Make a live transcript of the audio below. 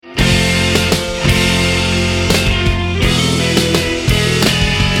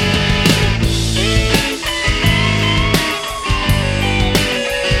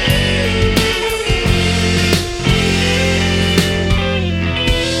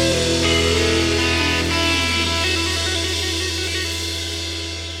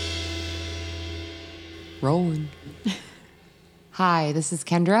Hi, this is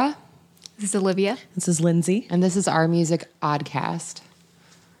Kendra. This is Olivia. This is Lindsay. And this is our Music Oddcast.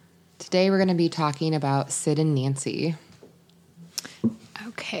 Today we're going to be talking about Sid and Nancy.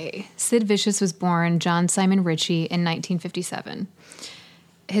 Okay. Sid Vicious was born John Simon Ritchie in 1957.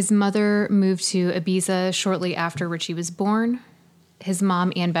 His mother moved to Ibiza shortly after Ritchie was born. His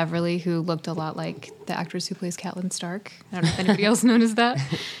mom, Anne Beverly, who looked a lot like the actress who plays Catelyn Stark. I don't know if anybody else known as that.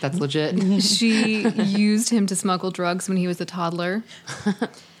 That's legit. She used him to smuggle drugs when he was a toddler.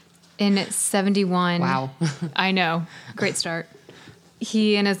 In 1971. Wow. I know. Great start.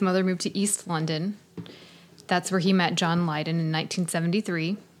 He and his mother moved to East London. That's where he met John Lydon in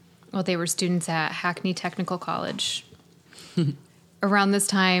 1973 while they were students at Hackney Technical College. Around this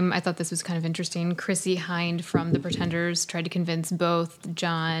time, I thought this was kind of interesting. Chrissie Hynde from The Pretenders tried to convince both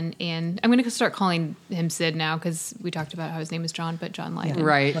John and... I'm going to start calling him Sid now because we talked about how his name is John, but John Lydon. Yeah.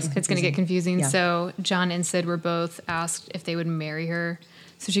 Right. It's going to get confusing. Yeah. So John and Sid were both asked if they would marry her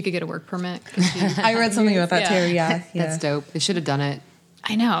so she could get a work permit. I read something about that too. Yeah. That's dope. They should have done it.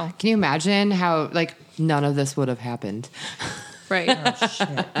 I know. Can you imagine how, none of this would have happened? Right. Oh,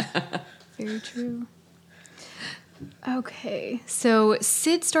 shit. Very true. Okay, so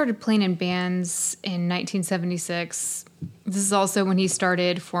Sid started playing in bands in 1976. This is also when he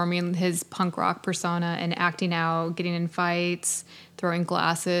started forming his punk rock persona and acting out, getting in fights, throwing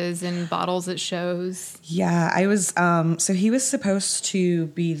glasses and bottles at shows. Yeah, I was, so he was supposed to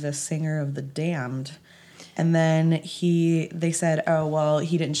be the singer of The Damned. And then they said, oh, well,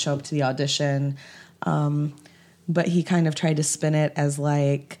 he didn't show up to the audition. But he kind of tried to spin it as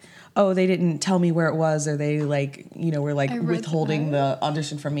oh, they didn't tell me where it was, or they were withholding the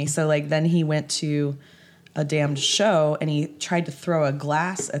audition from me. So then he went to a Damned show and he tried to throw a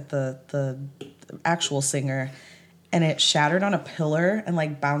glass at the actual singer, and it shattered on a pillar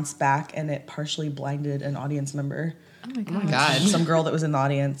and bounced back, and it partially blinded an audience member. Oh my Oh my God. Some girl that was in the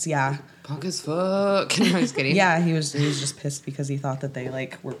audience. Yeah. Punk as fuck. No, I was kidding. Yeah, he was just pissed because he thought that they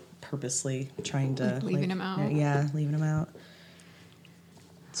were purposely trying to Leaving him out. Yeah, leaving him out.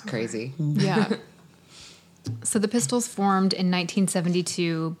 It's crazy. Yeah. So the Pistols formed in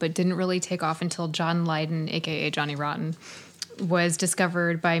 1972, but didn't really take off until John Lydon, a.k.a. Johnny Rotten, was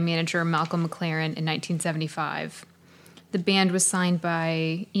discovered by manager Malcolm McLaren in 1975. The band was signed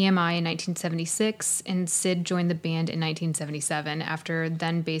by EMI in 1976, and Sid joined the band in 1977 after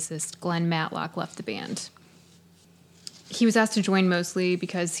then bassist Glenn Matlock left the band. He was asked to join mostly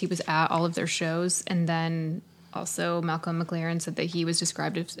because he was at all of their shows, and then also Malcolm McLaren said that he was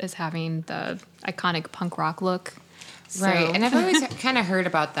described as having the iconic punk rock look. Right, and I've always kind of heard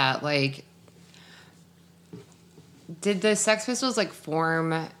about that. Did the Sex Pistols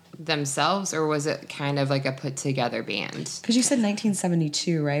form themselves, or was it kind of a put together band? Because you said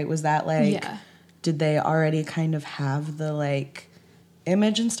 1972, right? Was that Yeah. Did they already kind of have the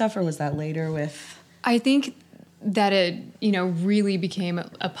image and stuff, or was that later with? I think that it, really became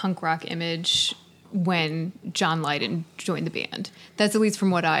a punk rock image when John Lydon joined the band. That's at least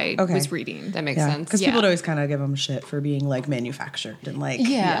from what I was reading. That makes sense. Because people would always kind of give them shit for being manufactured and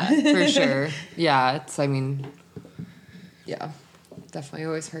Yeah. For sure. Yeah, yeah. Definitely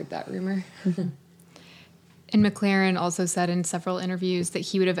always heard that rumor. And McLaren also said in several interviews that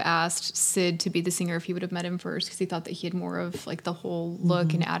he would have asked Sid to be the singer if he would have met him first, because he thought that he had more of the whole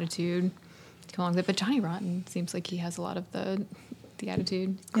look and attitude to go along with it. But Johnny Rotten seems like he has a lot of the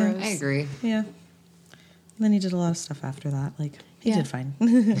attitude. Yeah, Gross. I agree. Yeah. And then he did a lot of stuff after that. He did fine.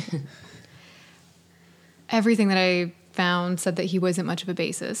 Everything that I found said that he wasn't much of a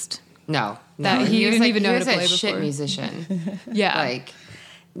bassist. No. That he didn't even know he how to was play a shit before. musician. Yeah.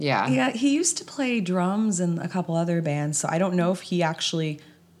 Yeah. Yeah, he used to play drums in a couple other bands, so I don't know if he actually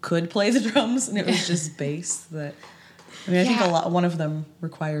could play the drums and it was just bass. I think one of them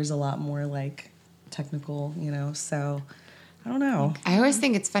requires a lot more technical, so I don't know. I always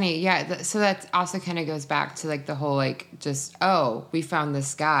think it's funny. Yeah. So that also kind of goes back to the whole we found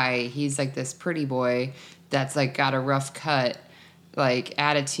this guy. He's this pretty boy that's got a rough cut,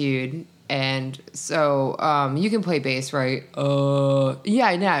 attitude. And so you can play bass, right?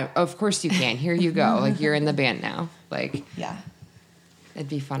 Yeah, of course you can. Here you go. You're in the band now. Yeah. It'd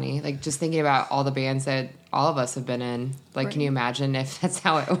be funny. Just thinking about all the bands that all of us have been in. Can you imagine if that's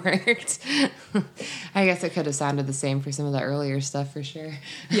how it worked? I guess it could have sounded the same for some of the earlier stuff for sure.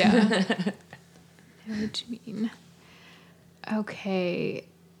 Yeah. I know what you mean. Okay.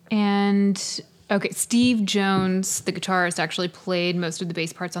 Steve Jones, the guitarist, actually played most of the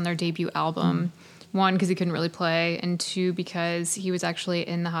bass parts on their debut album. One, because he couldn't really play, and two, because he was actually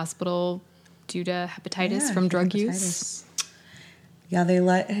in the hospital due to hepatitis from drug use. Yeah, they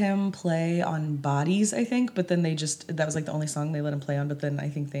let him play on Bodies, I think, but then that was like the only song they let him play on, but then I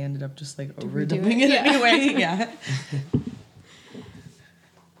think they ended up just like overdubbing it anyway. Yeah.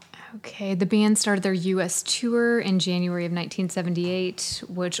 Okay, the band started their U.S. tour in January of 1978,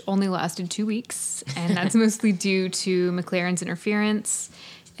 which only lasted 2 weeks, and that's mostly due to McLaren's interference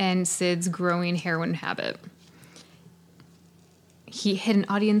and Sid's growing heroin habit. He hit an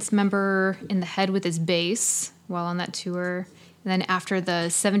audience member in the head with his bass while on that tour. And then after the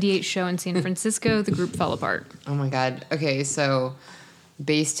 78 show in San Francisco, the group fell apart. Oh my God. Okay, so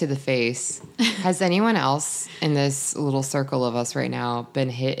bass to the face. Has anyone else in this little circle of us right now been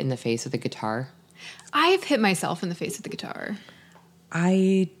hit in the face with a guitar? I've hit myself in the face with the guitar.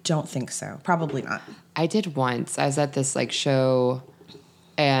 I don't think so. Probably not. I did once. I was at this like show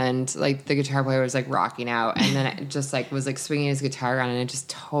and like the guitar player was like rocking out and then it just like was like swinging his guitar around and it just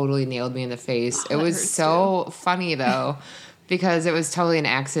totally nailed me in the face. It was so funny though. Because it was totally an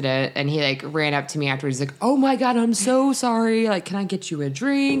accident, and he like ran up to me afterwards. He's like, "Oh my God, I'm so sorry. Like, can I get you a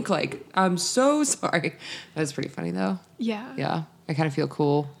drink? Like, I'm so sorry." That was pretty funny though. Yeah. Yeah, I kind of feel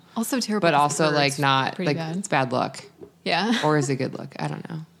cool, Also terrible. but also like It's not pretty like bad. it's bad luck, Yeah. or is it good luck? I don't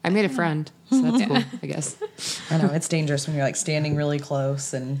know. I made a friend, so that's cool. I guess. I know, it's dangerous when you're like standing really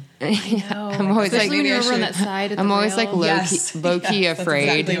close and I'm always like Especially when you're over on that side. At I'm the always like rail. low key Yes, that's afraid.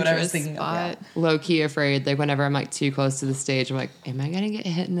 exactly what I was Dangerous thinking of. Yeah. spot. Low key afraid. Like whenever I'm like too close to the stage, I'm like, am I gonna get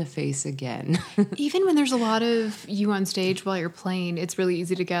hit in the face again? Even when there's a lot of you on stage while you're playing, it's really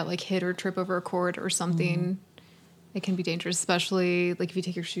easy to get like hit or trip over a chord or something. It can be dangerous, especially like if you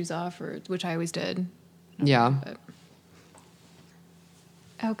take your shoes off, or which I always did. Yeah.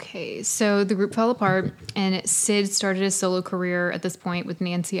 Okay, so the group fell apart, and Sid started his solo career at this point with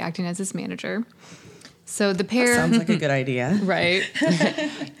Nancy acting as his manager. So the pair, Sounds like a good idea. right?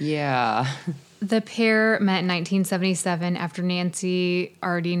 Yeah. The pair met in 1977 after Nancy,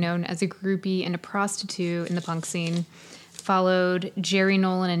 already known as a groupie and a prostitute in the punk scene, followed Jerry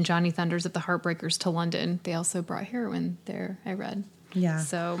Nolan and Johnny Thunders of the Heartbreakers to London. They also brought heroin there, I read. Yeah.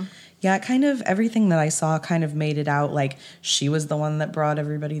 So Yeah, kind of everything that I saw kind of made it out like she was the one that brought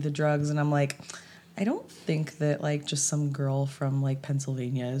everybody the drugs. And I'm like, I don't think that like just some girl from like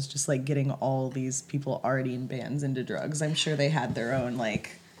Pennsylvania is just like getting all these people already in bands into drugs. I'm sure they had their own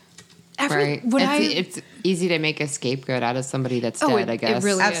like. Right. It's easy to make a scapegoat out of somebody that's dead, I guess. It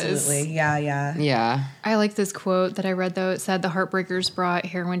really Absolutely. is. Yeah, yeah. Yeah. I like this quote that I read, though. It said the Heartbreakers brought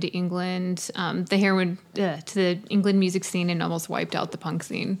heroin to England, to the England music scene, and almost wiped out the punk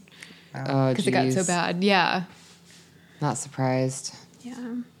scene Oh, because it got so bad. Yeah. Not surprised.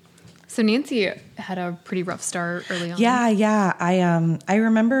 Yeah. So Nancy had a pretty rough start early on. Yeah, yeah. I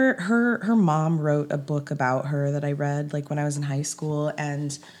remember her mom wrote a book about her that I read like when I was in high school,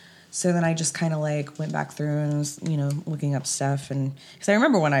 and so then I just kind of like went back through and was, looking up stuff, and because I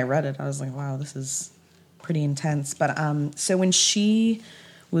remember when I read it, I was like, wow, this is pretty intense. But so when she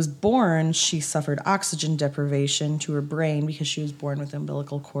was born, she suffered oxygen deprivation to her brain because she was born with the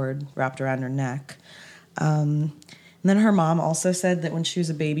umbilical cord wrapped around her neck. And then her mom also said that when she was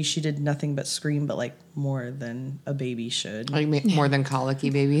a baby, she did nothing but scream, but like more than a baby should. Like more than colicky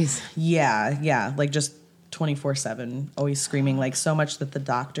babies. Yeah, like just 24/7, always screaming, like so much that the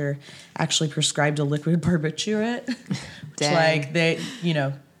doctor actually prescribed a liquid barbiturate. Which, like they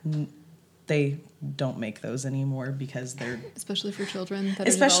don't make those anymore because they're Especially for children.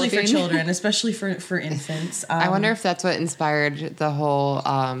 especially for children, especially for infants. I wonder if that's what inspired the whole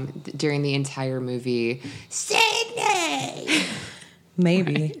during the entire movie. Sydney.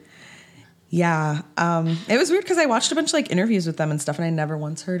 Maybe. Right. Yeah. It was weird because I watched a bunch of like interviews with them and stuff, and I never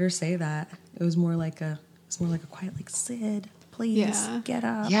once heard her say that. It was more like a quiet like, Sid, please get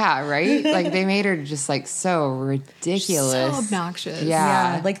up. Yeah, right? Like they made her just like so ridiculous. So obnoxious.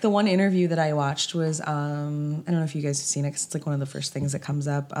 Yeah. Like the one interview that I watched was I don't know if you guys have seen it 'cause it's like one of the first things that comes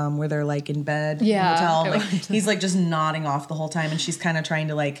up where they're like in bed in the hotel. Like, he's like just nodding off the whole time, and she's kind of trying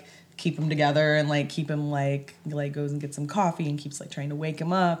to like keep him together and like keep him like goes and gets some coffee and keeps like trying to wake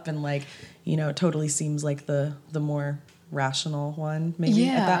him up, and like it totally seems like the more rational one maybe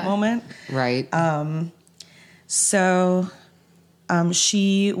at that moment. Right. So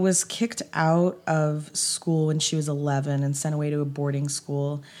she was kicked out of school when she was 11 and sent away to a boarding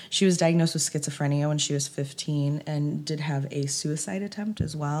school. She was diagnosed with schizophrenia when she was 15 and did have a suicide attempt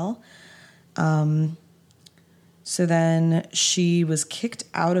as well. So then she was kicked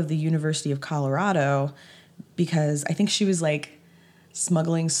out of the University of Colorado because I think she was like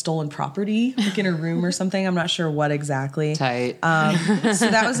smuggling stolen property like in her room or something. I'm not sure what exactly. Tight. So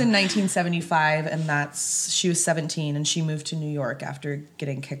that was in 1975, and she was 17, and she moved to New York after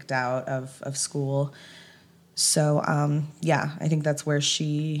getting kicked out of school. So yeah, I think that's where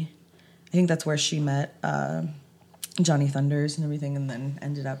she met Johnny Thunders and everything, and then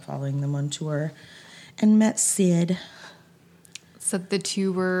ended up following them on tour and met Sid. So the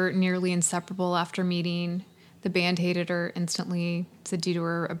two were nearly inseparable after meeting. The band hated her instantly, said due to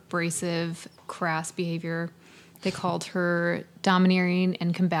her abrasive, crass behavior. They called her domineering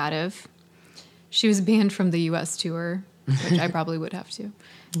and combative. She was banned from the U.S. tour, which I probably would have to.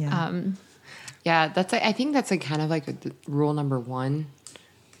 Yeah. Yeah, that's I think that's like kind of like rule number one.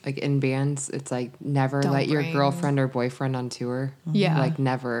 Like in bands, it's like never Don't let your bring- girlfriend or boyfriend on tour. Yeah. Like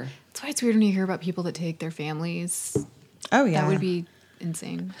never. That's why it's weird when you hear about people that take their families. Oh yeah. That would be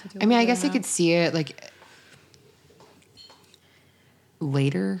insane. to deal I mean, with I guess I that. could see it like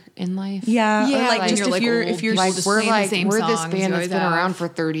later in life. Yeah, Yeah, or like like just you're, if like, you're old, if you're people Like just we're playing the like same we're this songs you band that's always been have. around for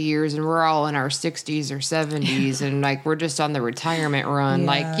 30 years and we're all in our 60s or 70s and like we're just on the retirement run. Yeah.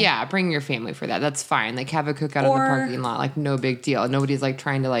 Like yeah, bring your family for that. That's fine. Like have a cookout in the Or- parking lot. Like no big deal. Nobody's like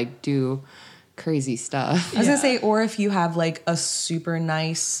trying to like do crazy stuff. I was gonna say, or if you have like a super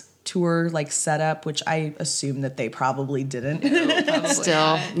nice tour like setup, which I assume that they probably didn't.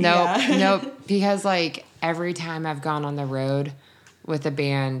 Still, nope, Yeah. nope. Because like every time I've gone on the road with a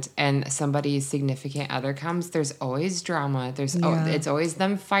band and somebody's significant other comes, there's always drama. Yeah. It's always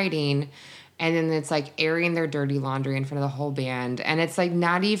them fighting, and then it's like airing their dirty laundry in front of the whole band. And it's like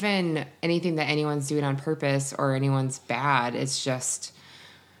not even anything that anyone's doing on purpose or anyone's bad. It's just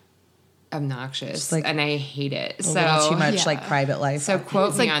obnoxious, Just, like, and I hate it. A So little too much yeah. like private life. so quote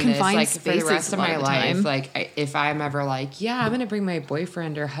It's me like on this, confined like for the spaces rest of a lot my of the life. time. Like if I'm ever like, yeah, I'm gonna bring my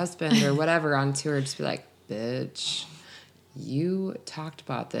boyfriend or husband or whatever on tour, just be like, bitch, you talked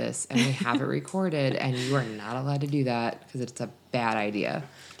about this and we have it recorded, and you are not allowed to do that because it's a bad idea.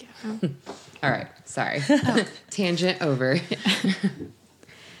 All right, sorry, tangent over.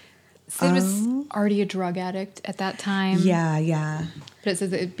 Sid was already a drug addict at that time. yeah. But it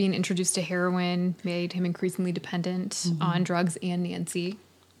says that being introduced to heroin made him increasingly dependent on drugs and Nancy.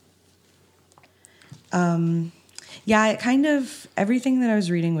 Yeah, it kind of everything that I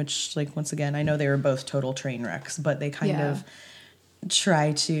was reading, which like once again, I know they were both total train wrecks, but they kind Yeah. of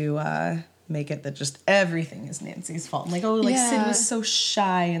try to make it that just everything is Nancy's fault. Like, oh, like Sid Yeah. was so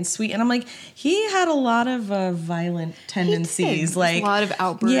shy and sweet, and I'm like, he had a lot of violent tendencies, did. like A lot of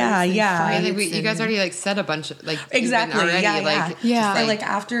outbursts Yeah, and yeah. fights. And you guys already like said a bunch of like Exactly. even already, Yeah, like yeah. Or, like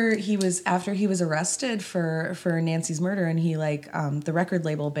after he was arrested for Nancy's murder, and he like the record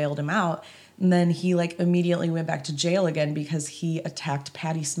label bailed him out, and then he like immediately went back to jail again because he attacked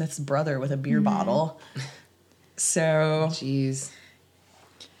Patti Smith's brother with a beer bottle. So jeez.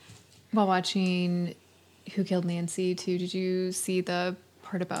 While watching Who Killed Nancy too, did you see the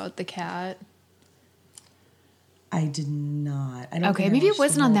part about the cat? I did not. I don't Okay, think I maybe it watched the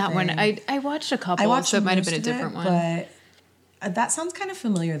wasn't on whole that one. thing. I watched a couple, I watched so it might have most been a of different it, one. But that sounds kind of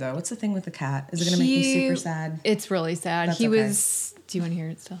familiar though. What's the thing with the cat? Is it going to make me super sad? It's really sad. That's He okay. was. Do you want to hear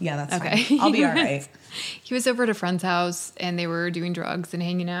it still? Yeah, that's okay. fine. I'll be all right. He was over at a friend's house and they were doing drugs and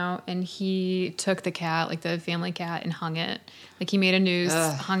hanging out. And he took the cat, like the family cat, and hung it. Like he made a noose,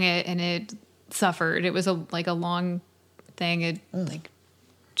 hung it, and it suffered. It was a long thing. It like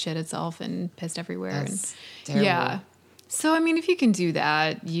shit itself and pissed everywhere. That's and terrible. yeah. So I mean, if you can do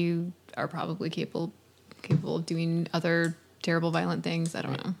that, you are probably capable of doing other terrible, violent things. I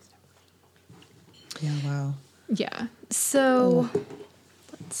don't know. Yeah, wow. Yeah. So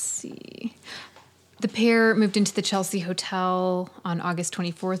let's see. The pair moved into the Chelsea Hotel on August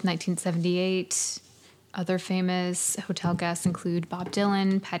 24th, 1978. Other famous hotel guests include Bob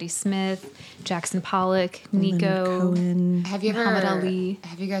Dylan, Patti Smith, Jackson Pollock, Nico. Cohen. Have you Muhammad ever? Ali.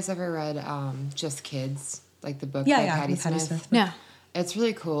 Have you guys ever read Just Kids, like the book Yeah, by yeah, Patti with Patti Smith? Smith. Yeah. It's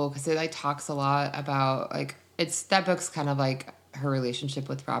really cool because it like talks a lot about like that book's kind of like her relationship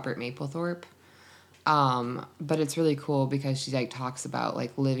with Robert Mapplethorpe. But it's really cool because she like talks about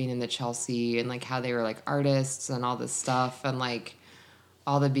like living in the Chelsea and like how they were like artists and all this stuff and like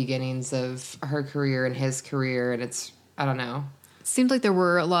all the beginnings of her career and his career, and it's I don't know. Seemed like there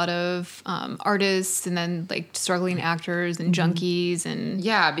were a lot of artists and then like struggling actors and junkies and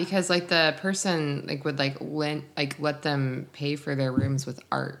Yeah, because like the person like would like let them pay for their rooms with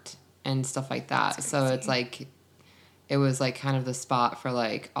art and stuff like that. So it's like it was like kind of the spot for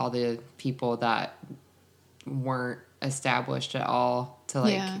like all the people that weren't established at all to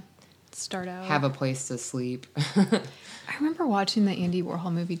like start out. have a place to sleep. I remember watching the Andy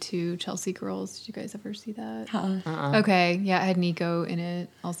Warhol movie too, Chelsea Girls. Did you guys ever see that? Okay, yeah, it had Nico in it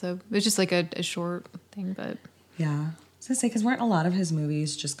also. It was just like a short thing, but Yeah. I was going to say, because weren't a lot of his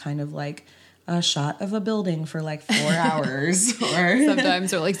movies just kind of like a shot of a building for like 4 hours, or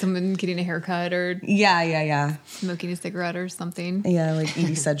Sometimes, or like someone getting a haircut or yeah, smoking a cigarette or something. yeah, like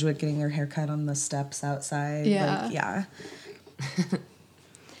Edie Sedgwick getting her haircut on the steps outside. Yeah. Like, yeah.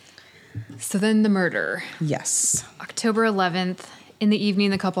 So then the murder. Yes. October 11th. In the evening,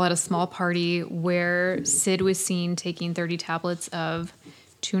 the couple had a small party where Sid was seen taking 30 tablets of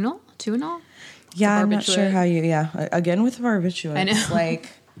Tuinal? Yeah, I'm not barbiturate. sure how you. Yeah, again with barbiturates. I know. Like,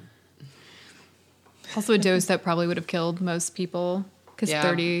 Also a dose that probably would have killed most people because Yeah.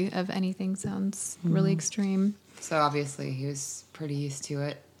 30 of anything sounds really extreme. So obviously he was pretty used to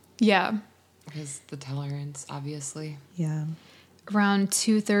it. Yeah. His the tolerance, obviously. yeah. Around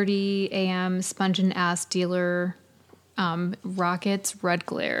 2:30 a.m., sponge and ass dealer Rocket's Red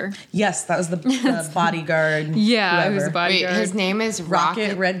Glare. Yes, that was the bodyguard. Yeah, it was whoever. a bodyguard. Wait, his name is Rocket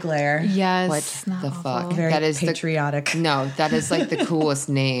Rocket. Red Glare. Yes. What not the awful. fuck? Very That is patriotic. No, that is like the coolest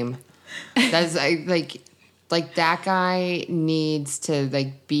name. That is like that guy needs to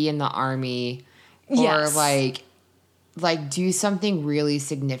like be in the army or Yes. like do something really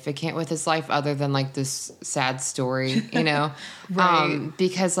significant with his life other than like this sad story, you know? Right.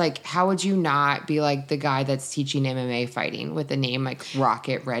 Because like how would you not be like the guy that's teaching MMA fighting with a name like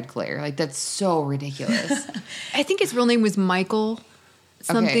Rocket Red Glare? Like that's so ridiculous. I think his real name was Michael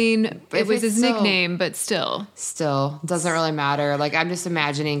something. but It if was it's his still- nickname, but still. Still, doesn't really matter. Like I'm just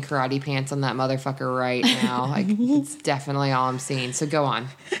imagining karate pants on that motherfucker right now. Like it's definitely all I'm seeing. So go on.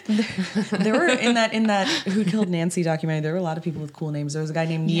 There were in that Who Killed Nancy documentary. There were a lot of people with cool names. There was a guy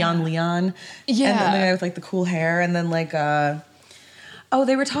named Neon Leon. Yeah. And then the guy with like the cool hair, and then like oh,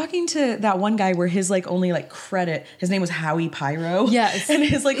 they were talking to that one guy where his like only like credit, his name was Howie Pyro. Yes. And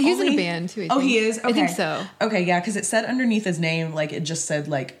his like He's in only, a band, too, I Oh, think. he is? Okay. I think so. Okay, yeah, because it said underneath his name, like it just said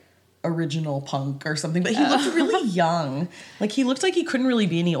like original punk or something, but he looked really young. Like he looked like he couldn't really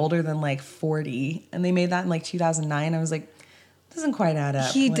be any older than like 40. And they made that in like 2009. I was like, doesn't quite add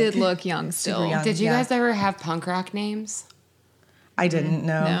up. He Like, did look young still. super young. Did you Yeah. guys ever have punk rock names? I didn't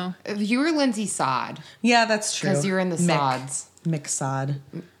know. No. You were Lindsay Sod Yeah, that's true. because you were in the Sods. Mick Sod.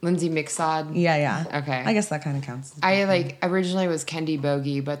 Lindsay Mixod. Yeah, yeah. Okay. I guess that kind of counts. I like originally was Kendi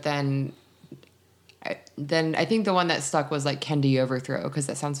Bogey, but then I think the one that stuck was like Kendi Overthrow because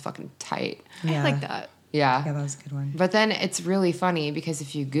that sounds fucking tight. Yeah. I like that. Yeah. Yeah, that was a good one. But then it's really funny because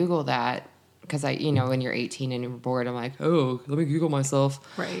if you Google that, because when you're 18 and you're bored, I'm like, oh, let me Google myself.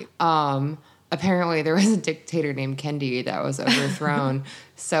 Right. Apparently there was a dictator named Kendi that was overthrown.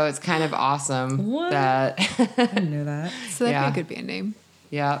 So it's kind of awesome What? that, I didn't know that. So that'd Yeah. be a good band name.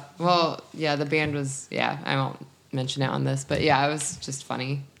 yeah. Well, yeah, the band was, I won't mention it on this, but yeah, it was just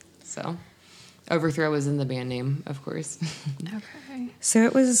funny. So Overthrow was in the band name, of course. Okay. So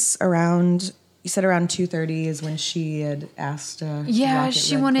it was around, you said around 2:30 is when she had asked Yeah, Rocket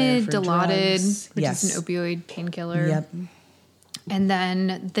she Red wanted Glare for Dilaudid, drugs. which Yes. is an opioid painkiller. Yep. And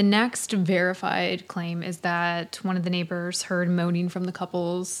then the next verified claim is that one of the neighbors heard moaning from the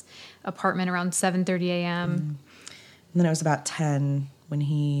couple's apartment around 7:30 a.m. And then it was about 10 when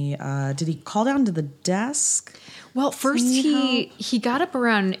he, did he call down to the desk? Well, first See he got up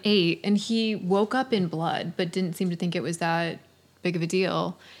around 8 and he woke up in blood, but didn't seem to think it was that big of a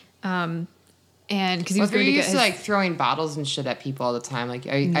deal. And because he Well, was they're going to get used his, to like throwing bottles and shit at people all the time. Like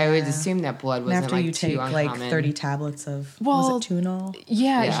I would Yeah. assume that blood And wasn't after like you too take uncommon. like 30 tablets of, Well, was it Tuinal?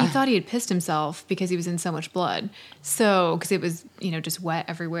 Yeah, Yeah. he thought he had pissed himself because he was in so much blood. So, because it was, just wet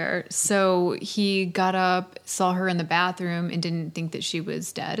everywhere. So he got up, saw her in the bathroom, and didn't think that she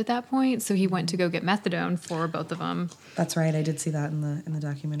was dead at that point. So he went to go get methadone for both of them. That's right. I did see that in the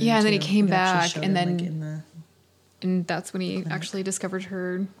documentary. Yeah, and then he too. came It actually back, showed and him, then- in the, And that's when he actually discovered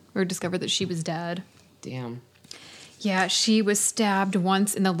that she was dead. Damn. Yeah, she was stabbed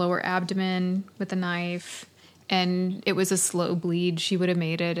once in the lower abdomen with a knife. And it was a slow bleed. She would have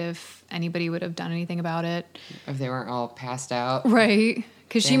made it if anybody would have done anything about it. If they weren't all passed out. Right.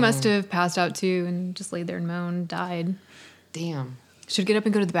 Because she Dang. must have passed out too and just laid there and moaned, died. Damn. Should get up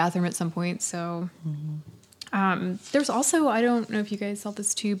and go to the bathroom at some point. So there's also, I don't know if you guys saw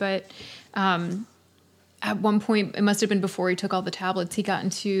this too, but at one point, it must have been before he took all the tablets, he got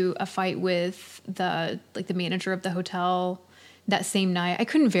into a fight with the manager of the hotel that same night. I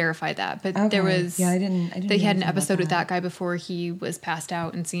couldn't verify that, but there Okay. was. Yeah, I didn't They know had an anything about episode with that. that guy before he was passed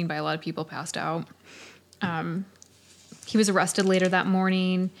out and seen by a lot of people passed out. He was arrested later that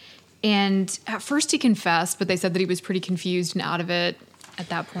morning, and at first he confessed, but they said that he was pretty confused and out of it at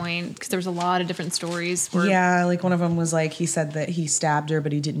that point because there was a lot of different stories. Where, yeah, like one of them was like he said that he stabbed her,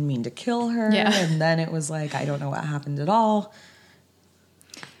 but he didn't mean to kill her. Yeah. And then it was like, I don't know what happened at all.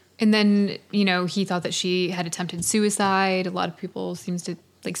 And then, he thought that she had attempted suicide. A lot of people seems to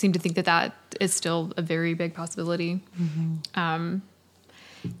like seem to think that is still a very big possibility. 10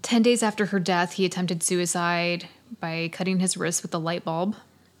 days after her death, he attempted suicide by cutting his wrist with a light bulb.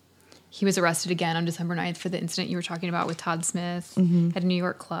 He was arrested again on December 9th for the incident you were talking about with Todd Smith at a New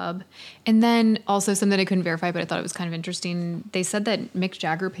York club. And then also something I couldn't verify, but I thought it was kind of interesting. They said that Mick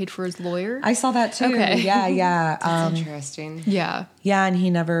Jagger paid for his lawyer. I saw that too. Okay. Yeah. That's interesting. Yeah. Yeah, and he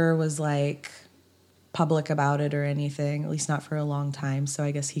never was like public about it or anything, at least not for a long time. So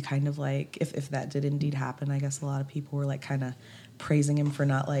I guess he kind of like, if that did indeed happen, I guess a lot of people were like kind of praising him for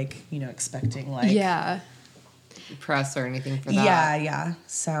not like, expecting like Press or anything for that. Yeah.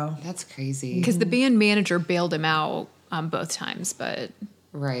 So That's crazy. Because the band manager bailed him out both times, but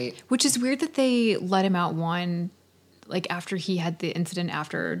Right. which is weird that they let him out one, like after he had the incident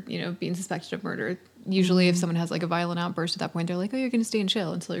after, being suspected of murder. Usually if someone has like a violent outburst at that point, they're like, oh, you're going to stay in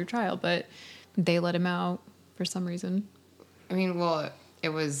jail until your trial. But they let him out for some reason. I mean, well, it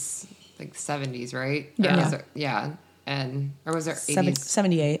was like the 70s, right? Yeah. Or was it, yeah. Or was it 80s?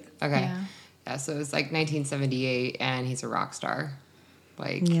 78. Okay. Yeah. Yeah, so it was like 1978, and he's a rock star.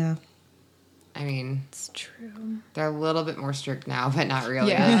 Like, Yeah. I mean, It's true. they're a little bit more strict now, but not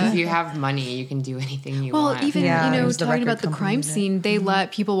really. Yeah. Like, if you have money, you can do anything you Well, want. even, Yeah, it was the talking record about the company crime that- scene, they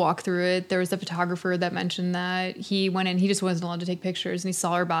let people walk through it. There was a photographer that mentioned that he went in, he just wasn't allowed to take pictures, and he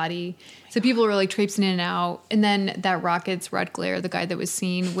saw her body. So people were like traipsing in and out. And then that Rockets Red Glare, the guy that was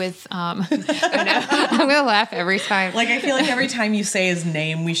seen with, I know. I'm going to laugh every time. Like, I feel like every time you say his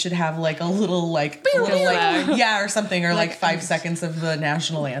name, we should have like a little like, or something, or like 5 seconds of the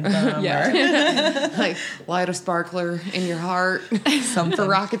national anthem. Or like, light a sparkler in your heart. something. For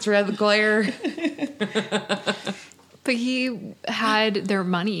Rockets Red Glare. but he had their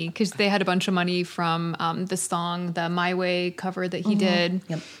money because they had a bunch of money from the song, the My Way cover that he did.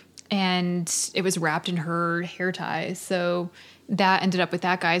 Yep. And it was wrapped in her hair tie. So that ended up with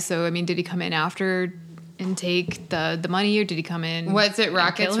that guy. So, I mean, did he come in after and take the money, or did he come in? Was it and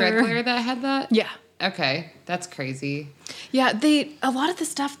Rockets kill Red her? Glare that had that? Yeah. Okay, that's crazy. Yeah, a lot of the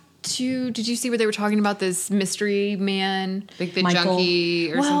stuff too. Did you see where they were talking about this mystery man? Like the Michael-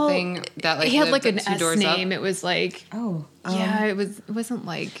 junkie or something that like he had like lived an two S doors name. up. It was like Oh, it wasn't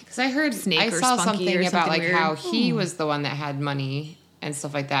like because I heard Snake I or saw Spunky something or about something like weird. how he was the one that had money and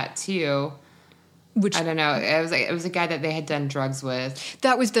stuff like that too. which I don't know. It was a guy that they had done drugs with.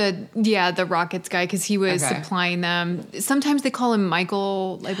 that was the Rockets guy because he was Okay. supplying them. Sometimes they call him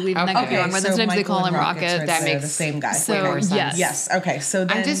Michael, I believe. And I could be Okay, wrong, but so sometimes they Michael call him and Rockets Rocket. Red That Glare, makes the same guy. So way more sense. yes, Yes. Okay. So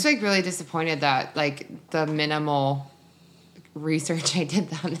then I'm just like really disappointed that like the minimal research I did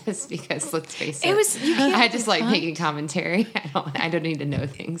on this because let's face it, It was- you can't- I just like huh? making commentary. I don't need to know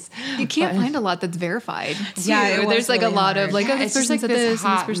things. You can't find a lot that's verified. Yeah, it too. was There's like really a lot hard. of like, oh, Yeah, this it's just person like said this this and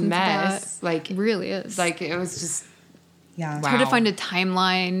this hot person mess. said that. Like It really is. Like it was just yeah. Wow. Hard to find a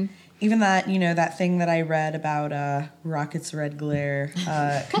timeline. Even that, that thing that I read about Rockets Red Glare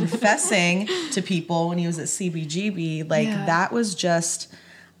confessing to people when he was at CBGB, like Yeah. that was just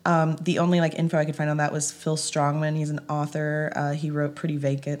the only like info I could find on that was Phil Strongman. He's an author. He wrote Pretty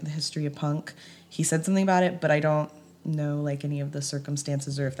Vacant, The History of Punk. He said something about it, but I don't know like any of the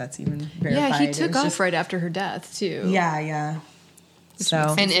circumstances or if that's even verified. Yeah, he It took was off just- right after her death too. Yeah. So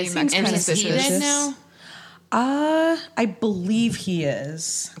and is Seems kinda he suspicious. dead now? I believe he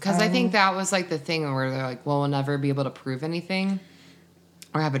is. Because I think that was like the thing where they're like, well, we'll never be able to prove anything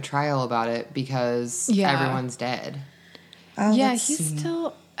or have a trial about it because Yeah. everyone's dead. Yeah, let's he's see.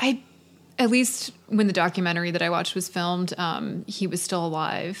 still. At least when the documentary that I watched was filmed, he was still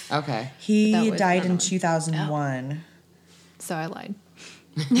alive. Okay. That He was died another in one. 2001. So I lied.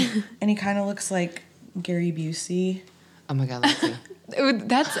 And he kind of looks like Gary Busey, Oh my God, let's see.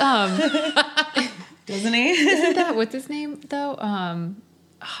 That's doesn't he? isn't that what's his name though?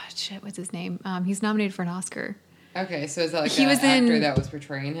 What's his name? He's nominated for an Oscar. Okay, so is that like He an was actor in- that was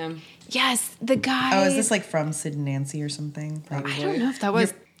portraying him? Yes, the guy. Oh, is this like from Sid and Nancy or something? Like, I don't know if that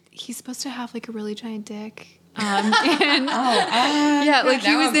was. He's supposed to have like a really giant dick. And, yeah, like he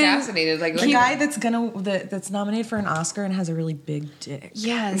now was I'm in. fascinated. Like, the guy that's nominated for an Oscar and has a really big dick.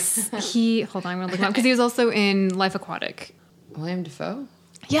 Yes, he. Hold on, I'm gonna look him up because he was also in Life Aquatic. William Dafoe?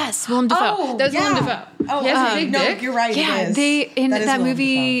 Yes, Willem Dafoe. That was Willem Dafoe. Oh, He has a big no, dick? you're right. Yeah, it is. they in is that Willem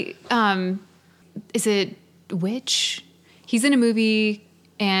movie. Is it Witch? He's in a movie,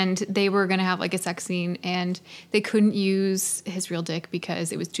 and they were gonna have like a sex scene, and they couldn't use his real dick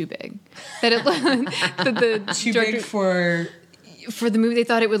because it was too big. That it that the Too director- big for for the movie. They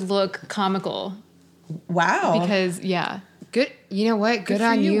thought it would look comical wow. because Good. You know what? Good for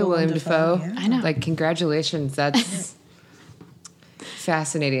on you, you, Willem William Dafoe, Dafoe. yeah. I know. Like, congratulations. That's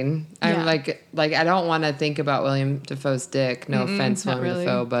fascinating. I'm Yeah. like I don't want to think about William Dafoe's dick. No offense, not William really.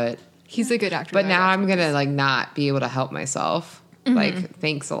 Dafoe, but He's a good actor. but though, now I I'm guess. gonna like not be able to help myself. Like,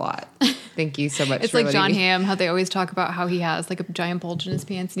 thanks a lot. Thank you so much. It's for like letting John me- Hamm, how they always talk about how he has like a giant bulge in his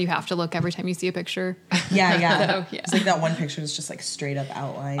pants, and you have to look every time you see a picture. Yeah, yeah. So, yeah. It's like that one picture is just like straight up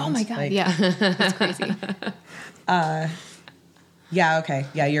outlined. Oh my god, Like, yeah, that's crazy. Yeah, okay.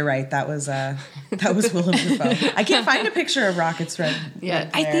 Yeah, you're right. That was Willem Dafoe. I can't find a picture of Rocket's Red. Yeah,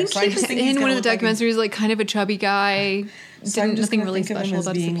 Red I Glare, think so he just was think he's in one gonna of the look like a- documentaries, like kind of a chubby guy. So I'm Didn't just nothing gonna really think of him special as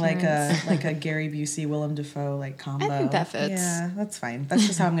about his being like appearance. a like a Gary Busey Willem Dafoe like combo. think that fits. Yeah, that's fine. That's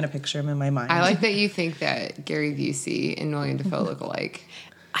just how I'm gonna picture him in my mind. I like that you think that Gary Busey and William Dafoe look alike.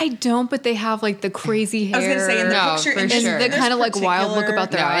 I don't, but they have like the crazy hair. I was gonna say in the No, picture, for in sure. this, And the this kind of like wild look particular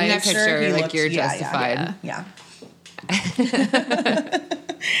about their No, in that eyes. picture, he like, looked- you're yeah, justified. Yeah.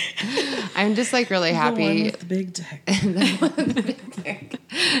 I'm just like really The one happy. with the big dick.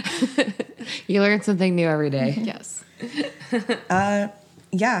 You learn something new every day. Yes.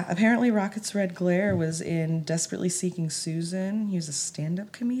 Yeah, apparently Rocket's Red Glare was in Desperately Seeking Susan. He was a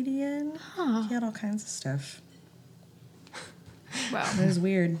stand-up comedian. He had all kinds of stuff. Wow. It was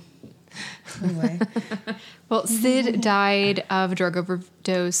weird. Anyway, Well, Sid died of a drug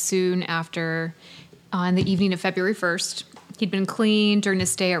overdose soon after, on the evening of February 1st. He'd been clean during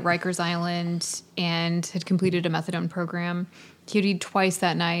his stay at Rikers Island and had completed a methadone program. He OD'd twice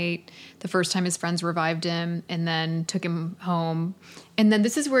that night. The first time his friends revived him and then took him home. And then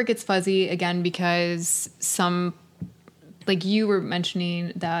this is where it gets fuzzy again because some, like you were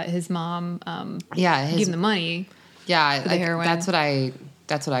mentioning that his mom Yeah, gave him the money. Yeah, the like, heroin. that's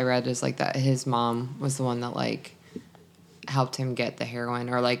what I read is like that his mom was the one that like helped him get the heroin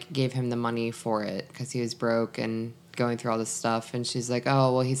or like gave him the money for it because he was broke and going through all this stuff. And she's like,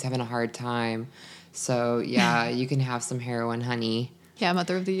 oh well, he's having a hard time, so yeah, you can have some heroin, honey. Yeah,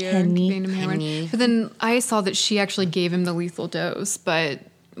 Mother of the Year. Henny. Giving him heroin. Henny. But then I saw that she actually gave him the lethal dose, but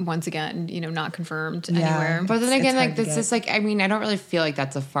once again, not confirmed Yeah. anywhere. But then It's again, hard like to this get. is like I mean I don't really feel like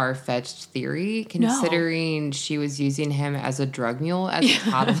that's a far fetched theory considering she was using him as a drug mule as a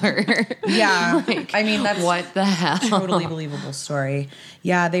toddler. yeah. Like, I mean, that's what the hell? totally believable story.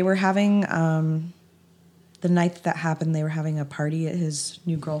 Yeah, they were having the night that happened. They were having a party at his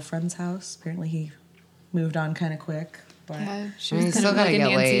new girlfriend's house. Apparently, he moved on kind of quick. But Yeah, she I mean, was you kind still of like gotta a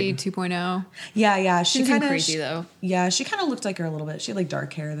get Nancy laid. 2.0. yeah, She she kind of crazy though. Yeah, she kind of looked like her a little bit. She had like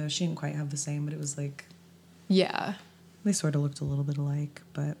dark hair though. She didn't quite have the same, but it was like Yeah. they sort of looked a little bit alike.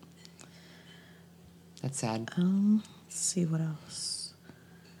 But That's sad. let's see what else.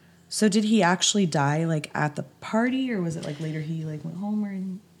 So did he actually die like at the party, or was it like later he like went home or?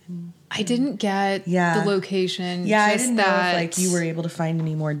 I didn't get Yeah. the location. Yeah, I just didn't know that, if like you were able to find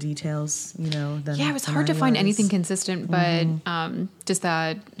any more details, than Yeah, it was than hard to I find was. anything consistent, but just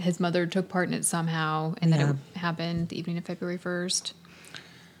that his mother took part in it somehow, and that Yeah. it happened the evening of February 1st.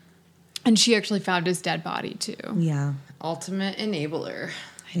 And she actually found his dead body too. Yeah, Ultimate enabler.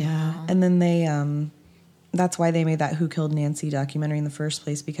 yeah. And then they, that's why they made that "Who Killed Nancy" documentary in the first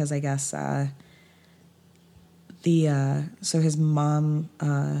place, because I guess so his mom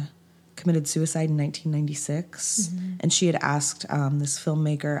committed suicide in 1996, and she had asked this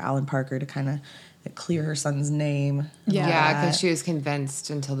filmmaker Alan Parker to kind of clear her son's name. and Yeah. all Yeah, that. because she was convinced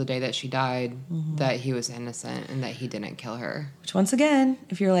until the day that she died that he was innocent and that he didn't kill her. Which once again,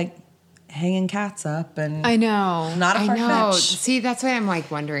 if you're like hanging cats up and I know. not a I far know. fetch. See, that's why I'm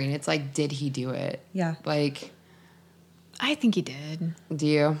like wondering. It's like, did he do it? Yeah. Like, I think he did. do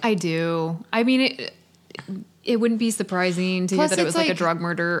you? I do. I mean, it wouldn't be surprising to hear Plus, that it was it's like a like- drug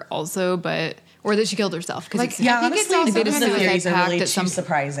murder also, but or that she killed herself. Because Like, Yeah, I think it's honestly, also none of kind the of like- theories are pact really at too some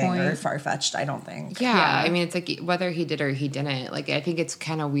surprising or point. far fetched. I don't think. Yeah, Yeah. I mean, it's like whether he did or he didn't. Like, I think it's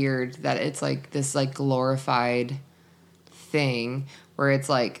kind of weird that it's like this like glorified thing where it's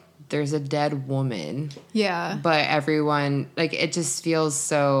like there's a dead woman, yeah. but everyone like it just feels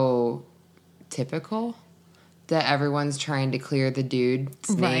so typical that everyone's trying to clear the dude's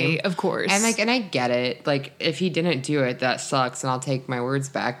name. Right, of course. And I get it. Like if he didn't do it, that sucks, and I'll take my words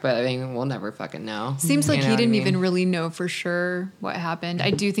back. But I mean, we'll never fucking know. Seems like You know he what I didn't mean? even really know for sure what happened.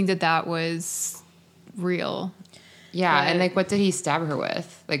 I do think that was real. Yeah, and but- like, what did he stab her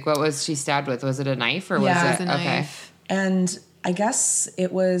with? Like, what was she stabbed with? Was it a knife or was Yeah. it It was a okay? knife. And I guess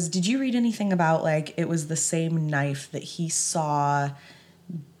it was. Did you read anything about like it was the same knife that he saw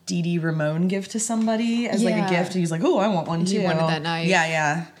Dee Dee Ramone give to somebody as like Yeah. a gift? And he's like, "Oh, I want one He too." wanted that knife. Yeah,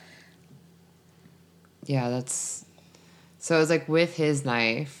 yeah. Yeah, that's. So it was like with his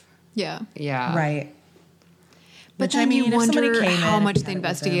knife. Yeah. Yeah. Right. But Which, then I mean, you if somebody wonder came in how and much had they it with them,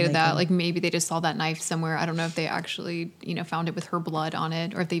 investigated they that. can- Like maybe they just saw that knife somewhere. I don't know if they actually, found it with her blood on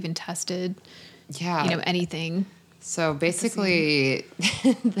it or if they even tested, Yeah. anything. So basically,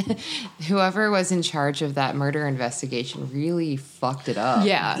 whoever was in charge of that murder investigation really fucked it up.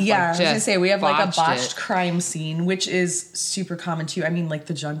 Yeah. Yeah, I was gonna just say we have like a botched botched it. crime scene, which is super common too. I mean, like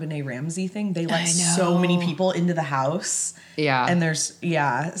the John Benet Ramsey thing, they I let so many know. people into the house. Yeah. And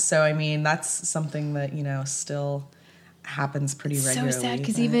so I mean, that's something that, still happens pretty So regularly. sad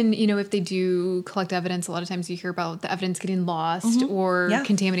because but- even if they do collect evidence, a lot of times you hear about the evidence getting lost or Yeah.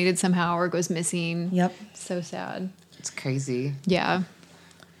 contaminated somehow or goes missing. Yep. So sad. It's crazy. Yeah.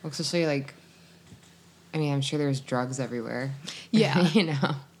 Especially I'm sure there's drugs everywhere.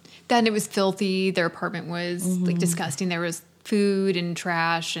 Yeah. Then it was filthy. Their apartment was like disgusting. There was food and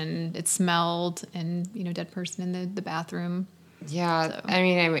trash and it smelled and dead person in the bathroom. Yeah, So.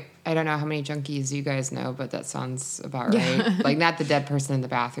 I don't know how many junkies you guys know, but that sounds about right. Like, not the dead person in the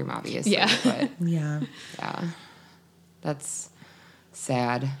bathroom, obviously. Yeah. But, Yeah. yeah. That's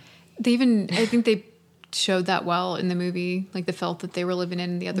sad. I think they showed that well in the movie, like the filth that they were living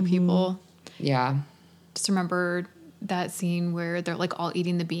in and the other people. Yeah. Just remember that scene where they're like all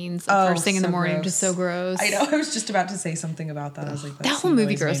eating the beans Oh, first thing in the so morning, gross. just so gross. I know. I was just about to say something about that. I was like, That whole scene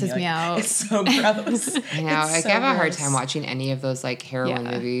movie always made grosses me out. It's so gross. I know. It's so I have a hard gross. time watching any of those, heroin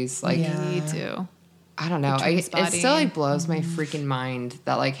Yeah. movies. Yeah. Me too. I don't know. Patrice It body. still, blows my freaking mind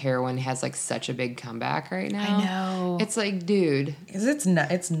that, heroin has, such a big comeback right now. I know. It's dude, 'Cause it's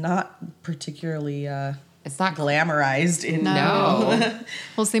not particularly it's not glamorized in No.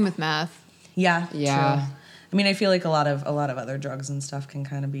 Well, same with meth. Yeah. Yeah. True. I mean, I feel like a lot of other drugs and stuff can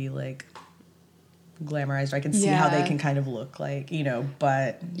kind of be glamorized. I can see how they Yeah. can kind of look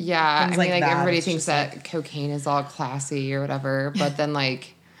but Yeah, things like that, everybody it's thinks just that cocaine is all classy or whatever, but then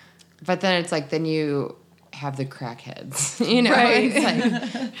it's then you have the crackheads, Right.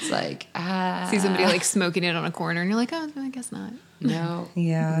 It's See somebody smoking it on a corner and you're like, oh, I guess not. no,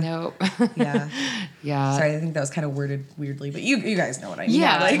 Yeah. nope, yeah. yeah, Sorry, I think that was kind of worded weirdly, but you guys know what I mean.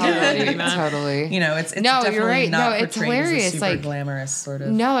 Yeah, totally, totally. It's No, definitely you're right. not No, it's portrayed as a hilarious, super glamorous sort of.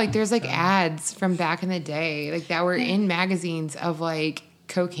 No, there's ads from back in the day, that were in magazines of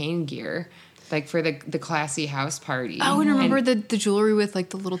cocaine gear, for the classy house party. Oh, and remember the jewelry with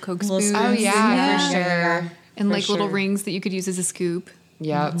the little Coke Little spoons? Oh spoons. yeah, Yeah. for sure. And For little sure. rings that you could use as a scoop.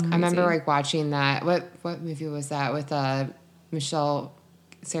 Yep. I remember crazy. watching that. What movie was that with Sarah Michelle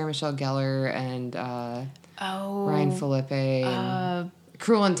Gellar and Oh. Ryan Phillippe and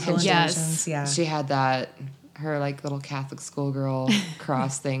Cruel Intentions. Yes. Yeah. She had that her little Catholic schoolgirl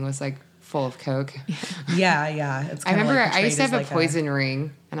cross thing was full of coke. Yeah. It's I kinda, remember I portrayed used to as, have a poison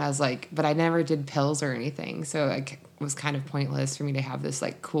ring and I was but I never did pills or anything. So it was kind of pointless for me to have this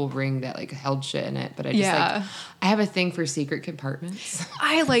cool ring that held shit in it. But I just Yeah. I have a thing for secret compartments.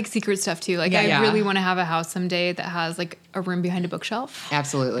 I like secret stuff too. I Yeah. really want to have a house someday that has a room behind a bookshelf.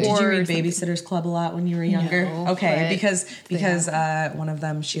 Absolutely. Did you Or read something. Babysitter's Club a lot when you were younger? No, Okay, but because one of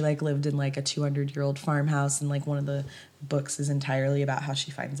them she lived in a 200-year-old farmhouse, and one of the books is entirely about how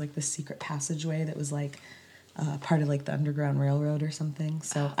she finds this secret passageway that was part of the Underground Railroad or something.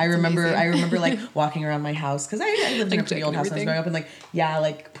 So I remember amazing. walking around my house because I lived in a pretty checking old house when I was everything. growing up,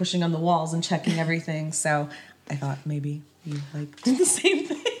 and pushing on the walls and checking everything. So I thought maybe you did the same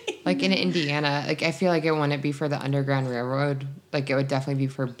thing. In Indiana, I feel it wouldn't be for the Underground Railroad. It would definitely be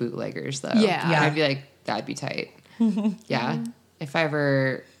for bootleggers, though. Yeah. And Yeah. I'd be that'd be tight. Yeah. If I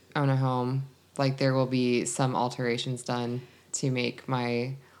ever own a home, there will be some alterations done to make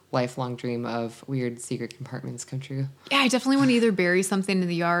my lifelong dream of weird secret compartments come true. Yeah, I definitely want to either bury something in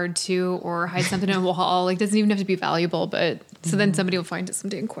the yard too or hide something in a wall. It doesn't even have to be valuable, but so then somebody will find it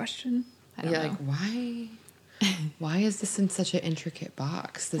someday and question. I don't You're know. why? Why is this in such an intricate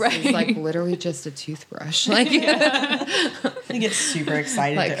box? This Right. is literally just a toothbrush. I get super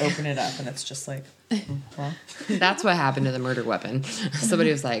excited to open it up, and it's just well. That's what happened to the murder weapon.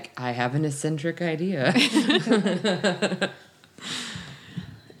 Somebody was like, I have an eccentric idea.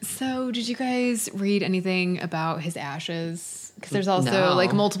 So, did you guys read anything about his ashes? Because there's also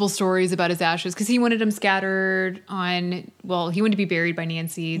No. multiple stories about his ashes. Because he wanted them scattered on. Well, he wanted to be buried by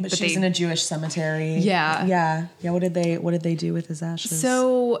Nancy, But she's in a Jewish cemetery. Yeah. Yeah. What did they do with his ashes?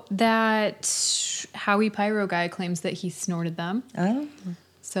 So that Howie Pyro guy claims that he snorted them. Oh.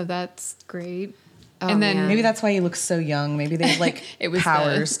 So that's great. Oh, and then man. Maybe that's why he looks so young. Maybe they have It was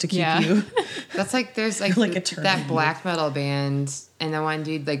powers to keep you. That's there's Like eternity. that black metal band, and the one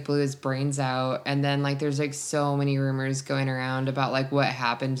dude blew his brains out, and then there's so many rumors going around about what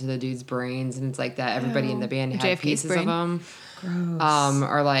happened to the dude's brains, and it's that everybody in the band had JFK's pieces brain. of them, Gross.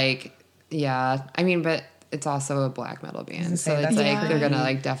 or yeah, I mean, but it's also a black metal band, so say, it's that's like pretty- they're gonna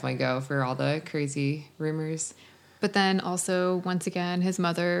like definitely go for all the crazy rumors. But then also, once again, his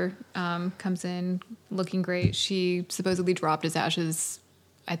mother comes in looking great. She supposedly dropped his ashes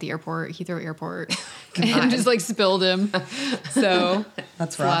at the airport, Heathrow Airport, and just like spilled him. So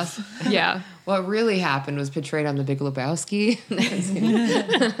That's rough. yeah. What really happened was portrayed on The Big Lebowski.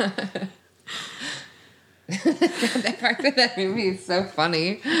 That part of that movie is so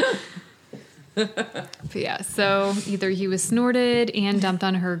funny. But yeah, so either he was snorted and dumped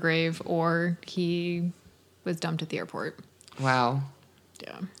on her grave, or he was dumped at the airport. Wow,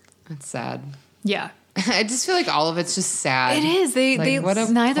 Yeah. that's sad. Yeah. I just feel like all of it's just sad. It is. They What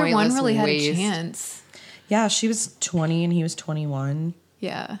a neither one pointless really had a waste. chance. Yeah, she was 20 and he was 21.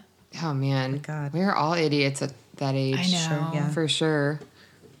 Yeah. Oh man, God. we're all idiots at that age. I know. Sure, yeah. For sure.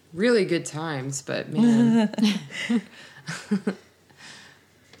 Really good times, but man.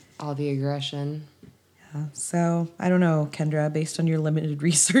 All the aggression. So I don't know, Kendra, based on your limited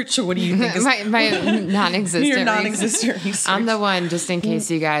research, what do you think is my non-existent your research. non-existent research? I'm the one, just in case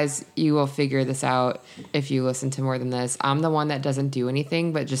you will figure this out if you listen to more than this. I'm the one that doesn't do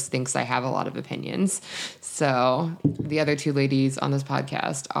anything, but just thinks I have a lot of opinions. So the other two ladies on this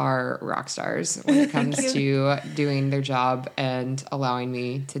podcast are rock stars when it comes to doing their job and allowing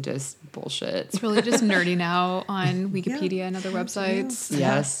me to just bullshit. It's really just nerding out on Wikipedia and other websites.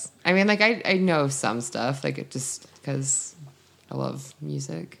 Yes. I mean, like, I know some stuff, like, it just because I love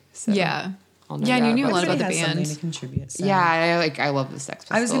music. So Yeah. I'll know Yeah, and you that, knew a but- lot about the Everybody has something band. to contribute. So. Yeah, I love the Sex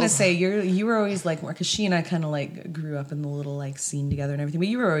Pistols. I was gonna say you were always like more because she and I kind of like grew up in the little like scene together and everything. But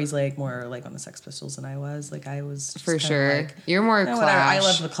you were always like more like on the Sex Pistols than I was. Like I was just For kinda sure. Like, You're more "No, Clash. whatever." I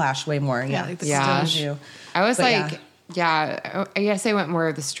love the Clash way more. Yeah, like the Yeah. Still do. I was But like, yeah, I guess I went more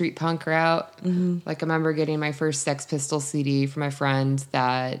of the street punk route. Like, I remember getting my first Sex Pistols CD from my friend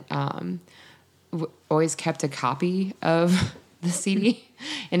that always kept a copy of the CD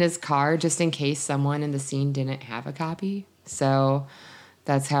in his car just in case someone in the scene didn't have a copy. So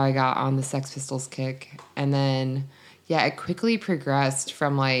that's how I got on the Sex Pistols kick. And then, yeah, it quickly progressed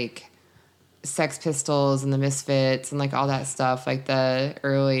from like Sex Pistols and the Misfits and like all that stuff, like the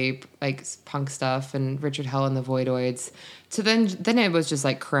early like punk stuff and Richard Hell and the Voidoids. So then it was just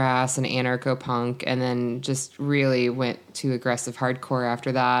like Crass and anarcho punk, and then just really went to aggressive hardcore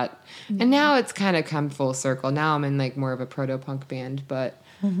after that. And now it's kind of come full circle. Now I'm in like more of a proto punk band, but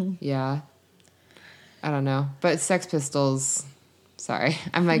yeah, I don't know. But Sex Pistols, sorry,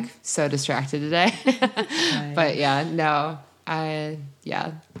 I'm like so distracted today. But yeah, no.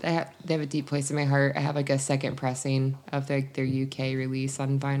 They have a deep place in my heart. I have like a second pressing of their UK release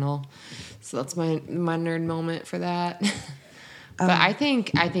on vinyl, so that's my nerd moment for that. But I think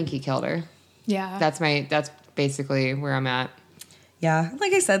he killed her. Yeah. That's basically where I'm at. Yeah,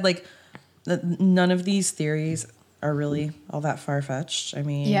 like I said, like none of these theories are really all that far fetched. I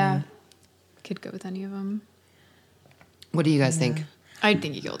mean, yeah. Could go with any of them. What do you guys think? I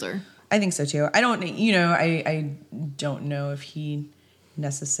think he killed her. I think so too. I don't, I don't know if he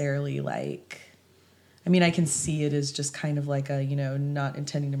necessarily like. I mean, I can see it as just kind of like a, not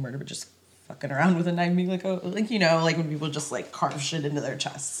intending to murder, but just fucking around with a knife, being like, oh, like like when people just like carve shit into their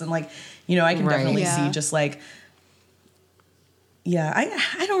chests, and like, I can Right. definitely Yeah. see just like. Yeah,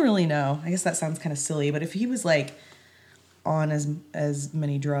 I don't really know. I guess that sounds kind of silly, but if he was like on as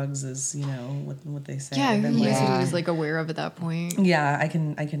many drugs as what they say, Yeah, then he Yeah. was like aware of at that point. yeah, I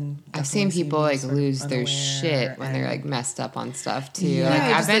can. I've seen definitely see people him like sort of lose their unaware shit when they're and- like messed up on stuff too. Yeah. Like Yeah,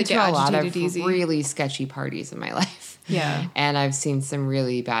 I've just, been like, to a lot of agitated easy. really sketchy parties in my life. Yeah. And I've seen some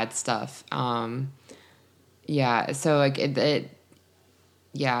really bad stuff. Yeah, so like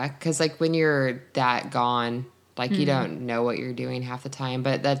yeah, because like when you're that gone, like you don't know what you're doing half the time.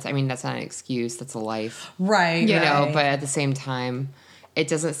 But that's not an excuse. That's a life, right, you right. know. But at the same time, it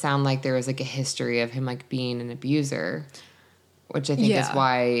doesn't sound like there was like a history of him like being an abuser, which I think is Yeah.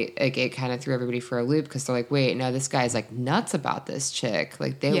 why like it kind of threw everybody for a loop, because they're like, wait, no, this guy's like nuts about this chick.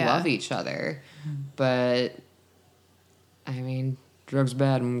 Like they Yeah. love each other, but I mean, drugs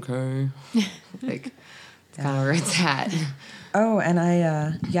bad, okay? Like it's kind of where it's at. Oh, and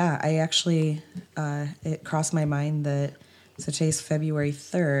I actually, it crossed my mind that so today's February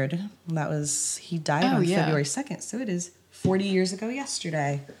 3rd. He died Oh, on yeah. February 2nd, so it is 40 years ago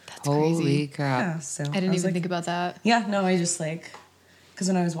yesterday. That's Holy crazy. crap! Yeah, so I didn't was even like, think about that. Yeah, no, I just like, because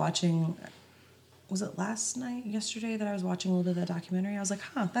when I was watching, was it yesterday that I was watching a little bit of that documentary? I was like,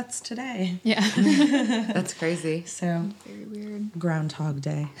 that's today. Yeah. That's crazy. So Very weird. Groundhog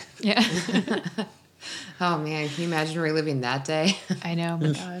Day. Yeah. Oh man, can you imagine reliving that day? I know.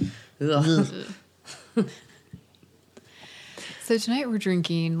 My God. Ugh. So So tonight we're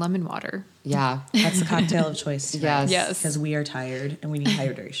drinking lemon water. Yeah. That's the cocktail of choice tonight. Yes. Because we are tired and we need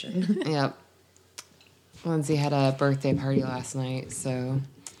hydration. Yep. Lindsay had a birthday party last night, so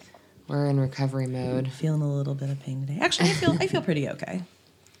we're in recovery mode. Feeling a little bit of pain today. Actually, I feel pretty okay.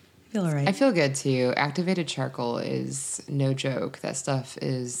 I feel all right. I feel good too. Activated charcoal is no joke. That stuff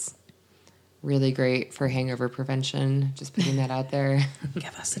is really great for hangover prevention. Just putting that out there.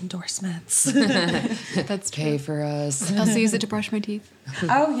 Give us endorsements. That's Pay true. for us. I also use it to brush my teeth.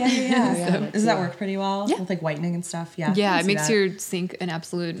 Oh, yeah. Does that work pretty well? Yeah. With like whitening and stuff? Yeah. Yeah, I it can see makes that. your sink an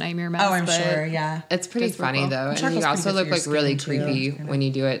absolute nightmare mess. Oh, I'm but sure. Yeah. It's pretty Does work funny well. though. And Charcoal's you also pretty good look for like your really skin, too. creepy when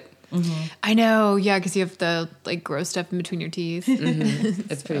you do it. I know, yeah, because you have the like gross stuff in between your teeth.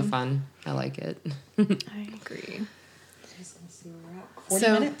 It's pretty fun. I like it. I agree. 40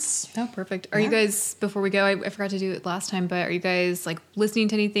 So- minutes. Oh, perfect. Are you guys, before we go, I forgot to do it last time, but are you guys like listening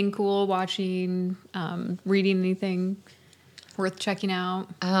to anything cool, watching, reading anything worth checking out?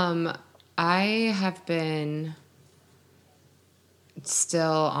 I have been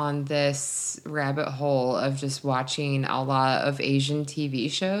still on this rabbit hole of just watching a lot of Asian TV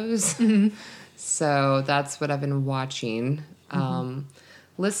shows. So that's what I've been watching.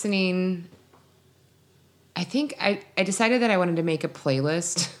 Listening, I think I decided that I wanted to make a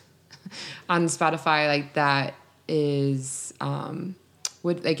playlist on Spotify like that is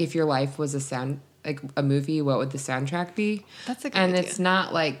would like if your life was a movie, what would the soundtrack be? That's a good And idea. it's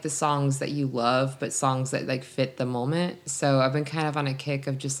not like the songs that you love, but songs that like fit the moment. So I've been kind of on a kick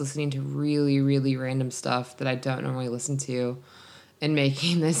of just listening to really, really random stuff that I don't normally listen to and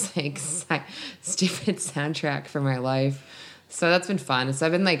making this like stupid soundtrack for my life. So that's been fun. So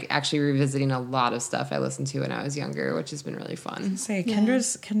I've been like actually revisiting a lot of stuff I listened to when I was younger, which has been really fun. Say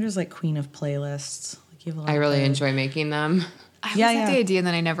Kendra's like queen of playlists. Like you have a lot I of really the- enjoy making them. I always Yeah, have yeah. the idea and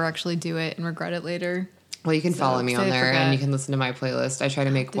then I never actually do it and regret it later. Well, you can So, follow me 'cause on I there forget. and you can listen to my playlist. I try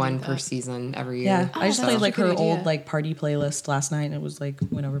to make do one per that. season every year. Yeah, I just that's played such like a her good idea. old like party playlist last night, and it was like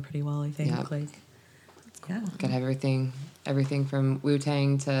went over pretty well. I think. Yeah. Like, yeah. Got everything from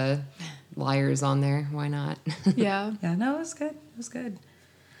Wu-Tang to Liars on there. Why not? Yeah. Yeah. No, it was good. It was good.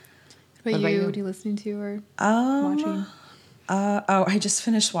 What What about about you? you? What are you listening to or Um, watching? I just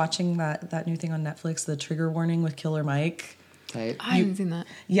finished watching that new thing on Netflix, the Trigger Warning with Killer Mike. Tight. I haven't seen that.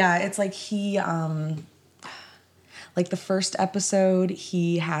 Yeah, it's like he like the first episode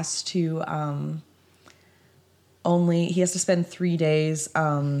he has to spend 3 days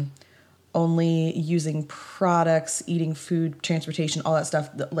only using products, eating food, transportation, all that stuff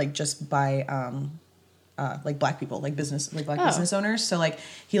like just by like black people, like black Oh. business owners. So like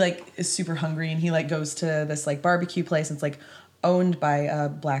he like is super hungry and he like goes to this like barbecue place and it's like owned by a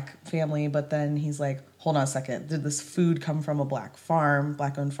black family, but then he's like, hold on a second, did this food come from a black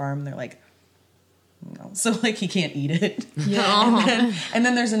owned farm? And they're like, no. So like he can't eat it. Yeah. And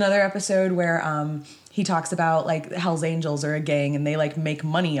then there's another episode where he talks about like Hell's Angels are a gang and they like make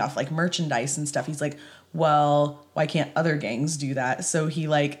money off like merchandise and stuff. He's like, well, why can't other gangs do that? So he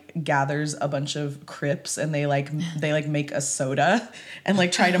like gathers a bunch of Crips and they make a soda and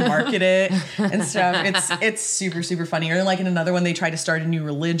like try to market it and stuff. It's super, super funny. Or like in another one, they try to start a new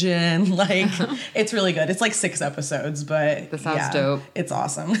religion. Like it's really good. It's like 6 episodes, but That sounds yeah, dope. It's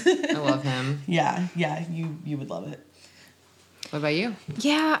awesome. I love him. yeah, you would love it. What about you?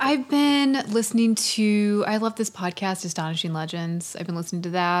 Yeah, I've been listening to, I love this podcast, Astonishing Legends. I've been listening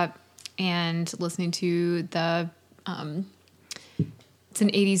to that and listening to the, it's an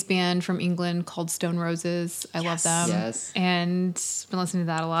 80s band from England called Stone Roses. I love them. Yes. And been listening to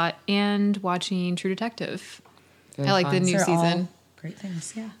that a lot and watching True Detective. Very I like the fun. new They're all season. great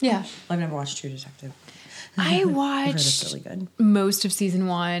things, yeah. Yeah. I've never watched True Detective. I I've heard watched it's really good. most of season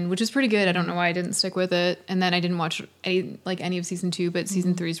 1, which is pretty good. I don't know why I didn't stick with it. And then I didn't watch any of season 2, but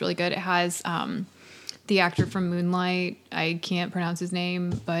season 3 is really good. It has the actor from Moonlight. I can't pronounce his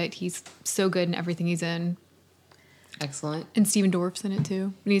name, but he's so good in everything he's in. Excellent. And Steven Dorff's in it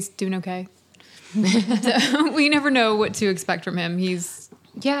too. And he's doing okay. So, we never know what to expect from him. He's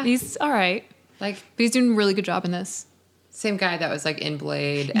all right. Like But he's doing a really good job in this. same guy that was like in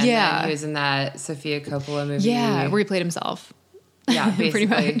Blade and Yeah. then he was in that Sofia Coppola movie. Yeah, where he played himself. Yeah, pretty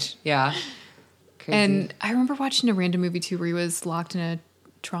basically. much. Yeah. Crazy. And I remember watching a random movie too where he was locked in a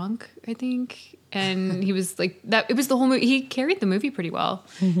trunk, I think. And he was like that. It was the whole movie. He carried the movie pretty well.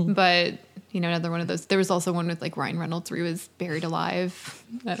 But, another one of those. There was also one with like Ryan Reynolds where he was buried alive.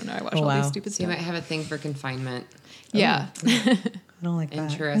 I don't know. I watched all wow. these stupid so you stuff. might have a thing for confinement. Yeah. I don't like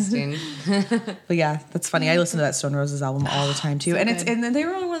that. Interesting. But yeah, that's funny. I listen to that Stone Roses album all the time too. So and it's good. and then they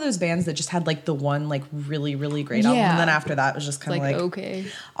were one of those bands that just had like the one like really, really great album. Yeah. And then after that it was just kind of like, like okay.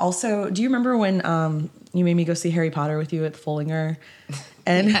 Also, do you remember when you made me go see Harry Potter with you at Follinger.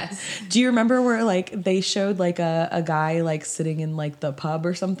 And Yes. do you remember where like they showed like a guy like sitting in like the pub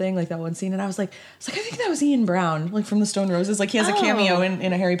or something, like that one scene? And I was like, I think that was Ian Brown, like from the Stone Roses. Like he has a cameo in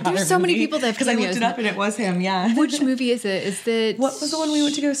a Harry Potter There's so many movie. people that have because I looked cameos it up and it was him. Yeah. Which movie is it? Is it What was the one we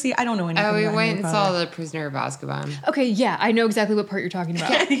went to go see? I don't know anything. Oh, we about went Harry and Potter. saw The Prisoner of Azkaban. Okay, yeah, I know exactly what part you're talking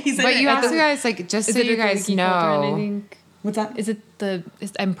about. He's in But it. you At the- also guys, like, just Is so it you at the guys Leaky Cauldron, I know. think? What's that? Is it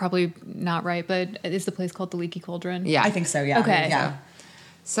I'm probably not right, but is the place called the Leaky Cauldron? Yeah. I think so. Yeah. Okay. Yeah.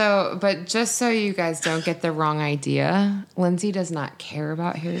 So, but just so you guys don't get the wrong idea, Lindsay does not care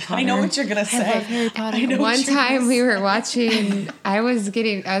about Harry Potter. I know what you're gonna say. I love Harry Potter. I know what One you're gonna time we were watching, I was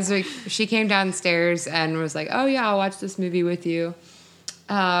like, she came downstairs and was like, oh yeah, I'll watch this movie with you.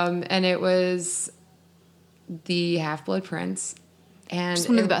 And it was The Half-Blood Prince. And It's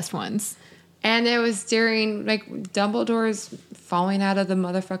one of the best ones. And it was during, like, Dumbledore's falling out of the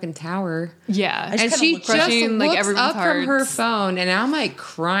motherfucking tower. Yeah. just And kinda she looked just crushing, like, looks everyone's up from her hearts. phone, and I'm like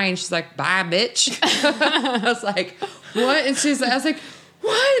crying. She's like, "Bye, bitch." I was like, "What?" And I was like,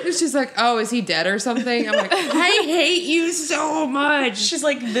 "What?" And she's like, "Oh, is he dead or something?" I'm like, "I hate you so much." She's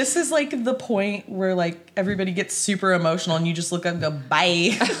like, this is like the point where like everybody gets super emotional and you just look up and go, bye.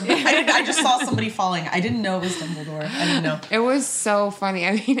 I just saw somebody falling. I didn't know it was Dumbledore. I didn't know. It was so funny.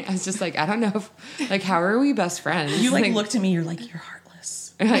 I mean, I was just like, I don't know if, like, how are we best friends? You like looked at me, you're like, you're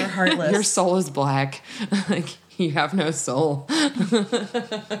heartless. You're heartless. Your soul is black. Like, you have no soul.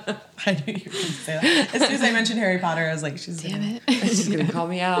 I knew you were going to say that. As soon as I mentioned Harry Potter, I was like, she's Damn it. She's gonna call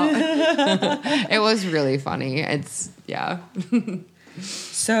me out. It was really funny. Yeah.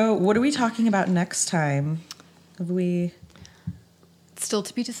 So what are we talking about next time? Have we... Still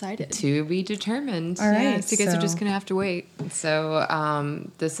to be decided. To be determined. All right. Yeah, so you guys are just going to have to wait. So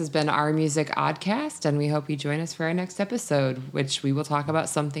this has been our Music Oddcast, and we hope you join us for our next episode, which we will talk about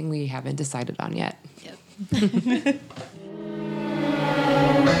something we haven't decided on yet. Yep.